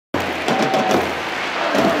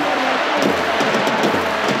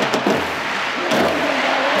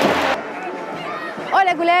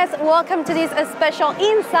culés, welcome to this special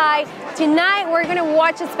Inside. Tonight we're going to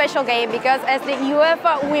watch a special game because as the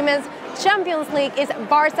UEFA Women's Champions League is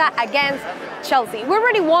Barça against Chelsea. We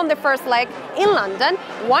already won the first leg in London,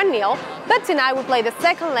 1-0, but tonight we play the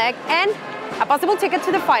second leg and a possible ticket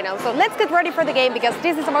to the final. So let's get ready for the game because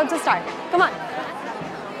this is about to start. Come on.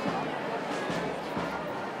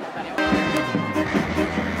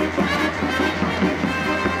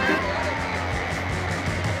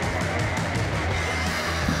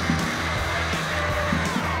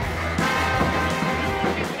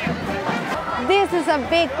 This is a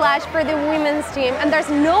big clash for the women's team, and there's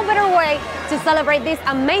no better way to celebrate this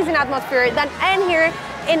amazing atmosphere than end here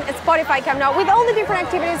in Spotify Camp Nou with all the different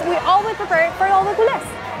activities we always prepare for all the culés.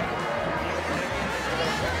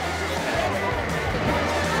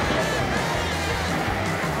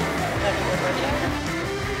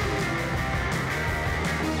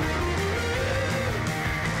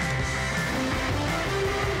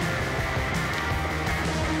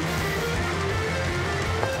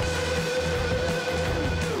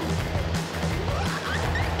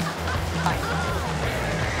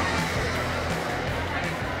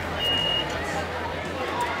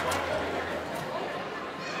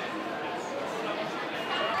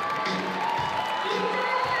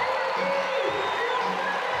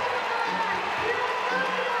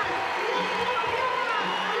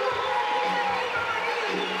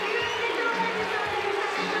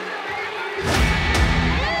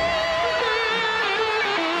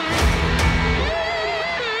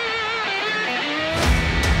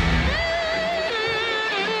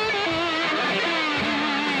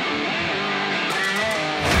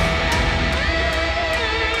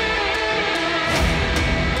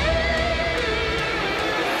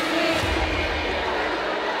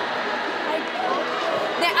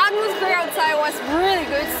 Outside was really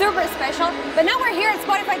good, super special, but now we're here at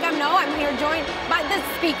Spotify Camp Nou. I'm here joined by the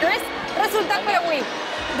speakers. Resultat per avui?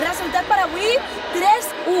 Resultat per avui,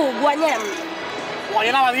 3-1, guanyem. Jo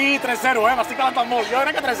anava a dir 3-0, m'estic calentant molt. Jo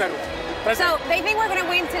crec que 3-0. So, they think we're going to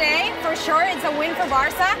win today, for sure. It's a win for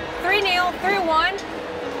Barça. 3-0, 3-1.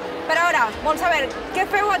 Però ara, vol saber, què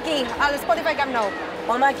feu aquí, al Spotify Camp Nou?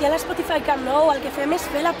 Home, aquí a l'Spotify Camp Nou el que fem és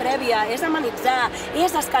fer la prèvia, és amenitzar,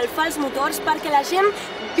 és escalfar els motors perquè la gent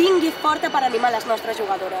vingui forta per animar les nostres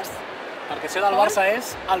jugadores. Perquè ser del Barça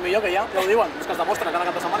és el millor que hi ha, ja ho diuen, és que es demostra cada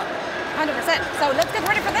cap de setmana. 100%. So let's get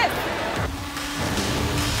ready for this.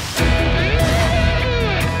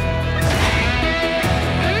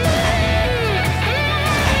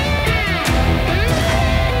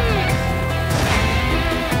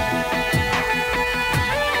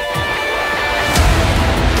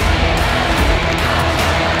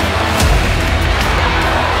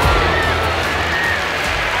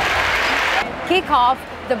 Kickoff,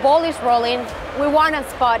 the ball is rolling, we want a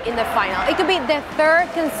spot in the final. It could be the third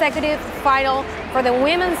consecutive final for the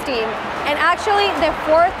women's team and actually the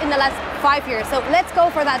fourth in the last 5 years. So let's go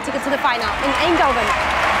for that ticket to the final in Eindhoven.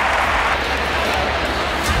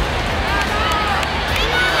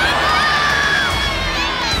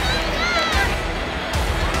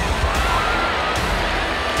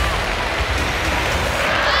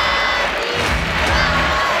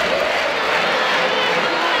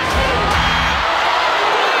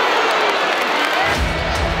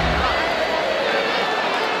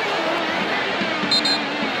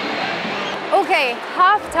 Okay,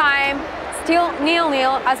 halftime, still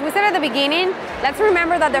 0-0. As we said at the beginning, let's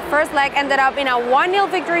remember that the first leg ended up in a 1-0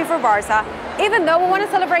 victory for Barça, even though we want to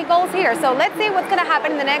celebrate goals here. So let's see what's going to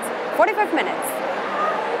happen in the next 45 minutes.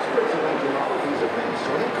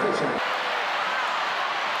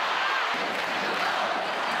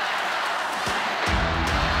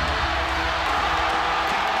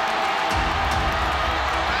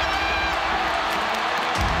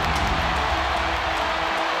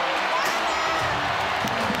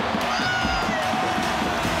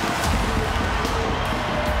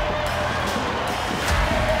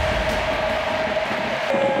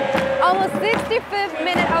 Almost 65th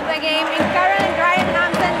minute of the game, and Caroline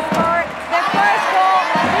Ryan-Hansen scored the first goal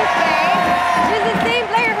of this game. She's the same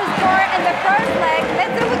player who scored in the first leg.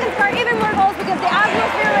 Let's see if we can score even more goals because the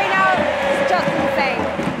atmosphere right now is just insane.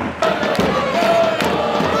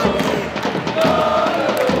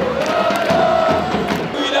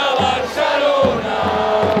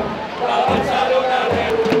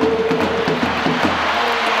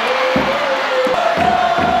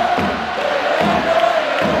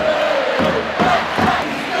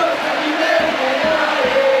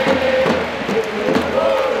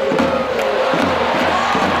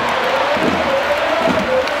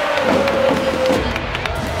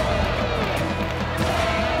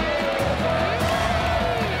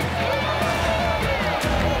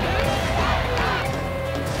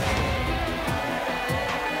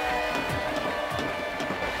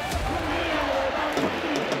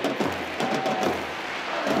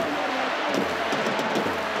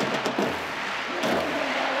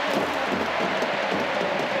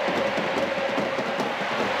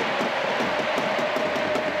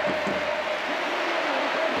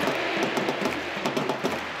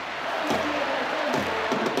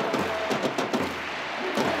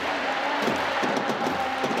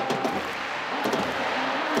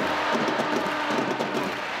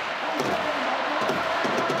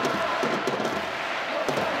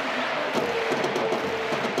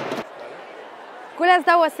 Culers,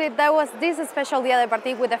 that was it. That was this special Dia de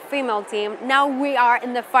Partit with the female team. Now we are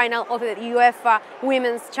in the final of the UEFA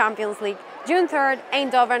Women's Champions League. June 3rd,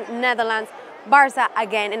 Eindhoven, Netherlands. Barça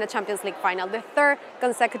again in the Champions League final, the third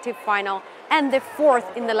consecutive final and the fourth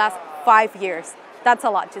in the last 5 years. That's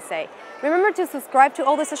a lot to say. Remember to subscribe to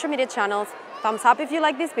all the social media channels, thumbs up if you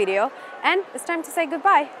like this video, and it's time to say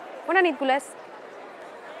goodbye. Bona nit, culers.